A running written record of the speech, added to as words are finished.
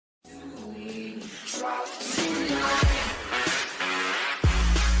No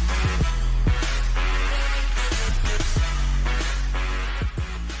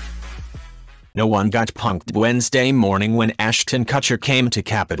one got punked Wednesday morning when Ashton Kutcher came to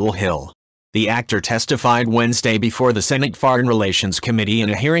Capitol Hill. The actor testified Wednesday before the Senate Foreign Relations Committee in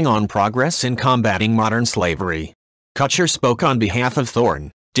a hearing on progress in combating modern slavery. Kutcher spoke on behalf of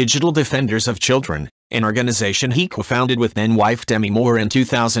Thorn, Digital Defenders of Children, an organization he co-founded with then-wife Demi Moore in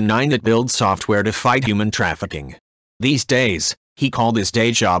 2009 that builds software to fight human trafficking. These days, he called his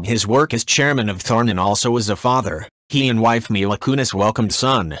day job his work as chairman of Thorn and also as a father. He and wife Mila Kunis welcomed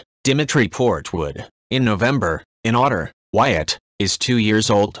son, Dimitri Portwood, in November. In Otter, Wyatt, is 2 years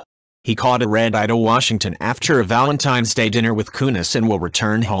old. He caught a red-eye to Washington after a Valentine's Day dinner with Kunis and will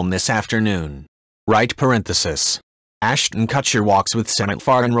return home this afternoon. Right parenthesis. Ashton Kutcher walks with Senate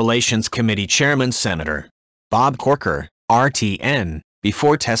Foreign Relations Committee Chairman Senator Bob Corker, RTN,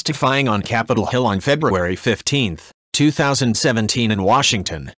 before testifying on Capitol Hill on February 15, 2017 in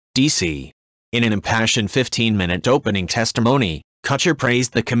Washington, D.C. In an impassioned 15-minute opening testimony, Kutcher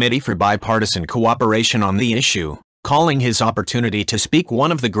praised the committee for bipartisan cooperation on the issue, calling his opportunity to speak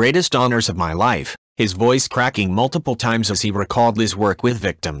one of the greatest honors of my life, his voice cracking multiple times as he recalled his work with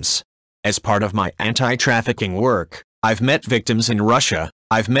victims. As part of my anti-trafficking work, I've met victims in Russia,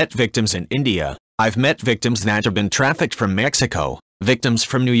 I've met victims in India, I've met victims that have been trafficked from Mexico, victims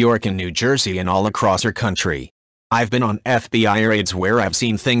from New York and New Jersey and all across our country. I've been on FBI raids where I've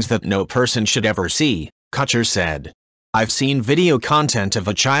seen things that no person should ever see, Kutcher said. I've seen video content of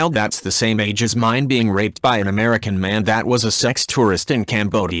a child that's the same age as mine being raped by an American man that was a sex tourist in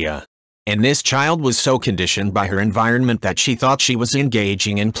Cambodia. And this child was so conditioned by her environment that she thought she was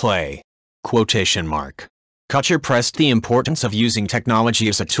engaging in play. Quotation mark. Kutcher pressed the importance of using technology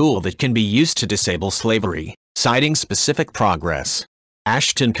as a tool that can be used to disable slavery, citing specific progress.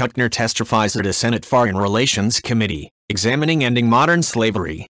 Ashton Kutcher testifies at a Senate Foreign Relations Committee, examining ending modern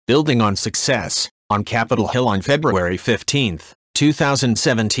slavery, building on success, on Capitol Hill on February 15,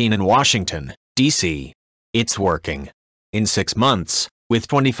 2017 in Washington, D.C. It's working. In 6 months, with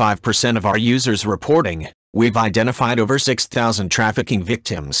 25% of our users reporting, we've identified over 6,000 trafficking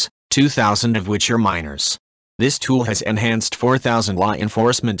victims, 2,000 of which are minors. This tool has enhanced 4,000 law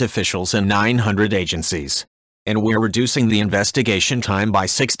enforcement officials and 900 agencies. And we're reducing the investigation time by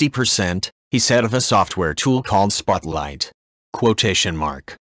 60%, he said of a software tool called Spotlight. Quotation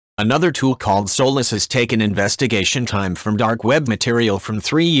mark. Another tool called Solace has taken investigation time from dark web material from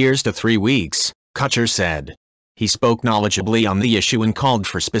 3 years to 3 weeks, Kutcher said. He spoke knowledgeably on the issue and called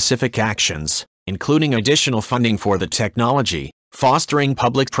for specific actions, including additional funding for the technology, fostering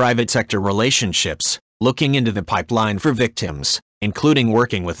public-private sector relationships, looking into the pipeline for victims, including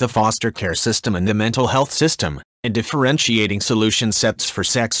working with the foster care system and the mental health system, and differentiating solution sets for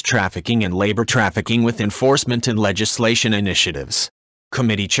sex trafficking and labor trafficking with enforcement and legislation initiatives.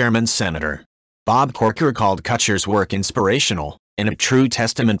 Committee Chairman Senator Bob Corker called Kutcher's work inspirational, and a true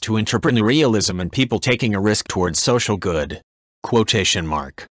testament to entrepreneurialism and people taking a risk towards social good. Quotation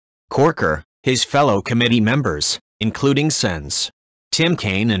mark. Corker, his fellow committee members, including Sens. Tim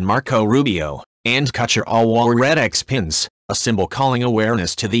Kaine and Marco Rubio, and Kutcher all wore red X pins, a symbol calling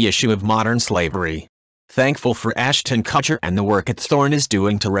awareness to the issue of modern slavery. Thankful for Ashton Kutcher and the work at Thorn is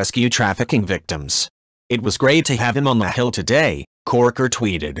doing to rescue trafficking victims. It was great to have him on the Hill today, Corker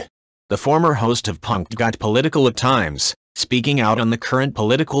tweeted. The former host of Punk'd got political at times, speaking out on the current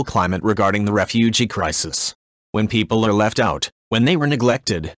political climate regarding the refugee crisis. When people are left out, when they were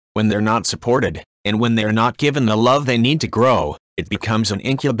neglected, when they're not supported, and when they're not given the love they need to grow, it becomes an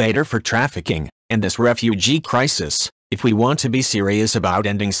incubator for trafficking, and this refugee crisis. If we want to be serious about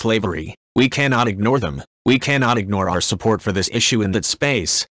ending slavery, we cannot ignore them. We cannot ignore our support for this issue in that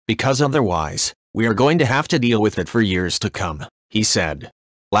space, because otherwise, we are going to have to deal with it for years to come, he said.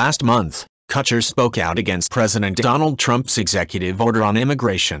 Last month, Kutcher spoke out against President Donald Trump's executive order on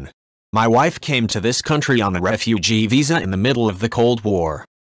immigration. My wife came to this country on a refugee visa in the middle of the Cold War.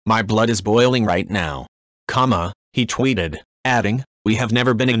 My blood is boiling right now. He tweeted, adding, we have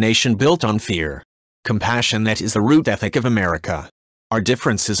never been a nation built on fear. Compassion, that is the root ethic of America. Our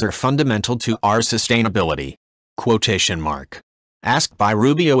differences are fundamental to our sustainability. Quotation mark. Asked by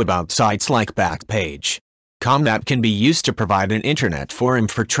Rubio about sites like Backpage. That can be used to provide an internet forum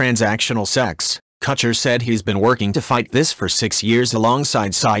for transactional sex, Kutcher said he's been working to fight this for 6 years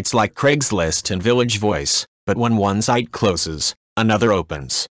alongside sites like Craigslist and Village Voice, but when one site closes, another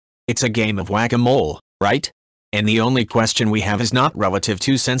opens. It's a game of whack-a-mole, right? And the only question we have is not relative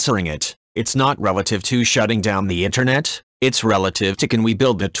to censoring it, it's not relative to shutting down the internet, it's relative to can we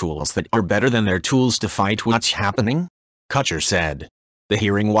build the tools that are better than their tools to fight what's happening? Kutcher said. The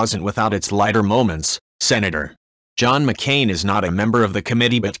hearing wasn't without its lighter moments. Senator John McCain is not a member of the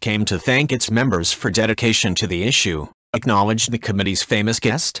committee but came to thank its members for dedication to the issue, acknowledged the committee's famous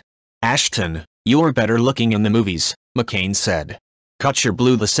guest. "Ashton, you're better looking in the movies," McCain said. Kutcher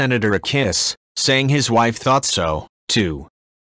blew the senator a kiss, saying his wife thought so, too.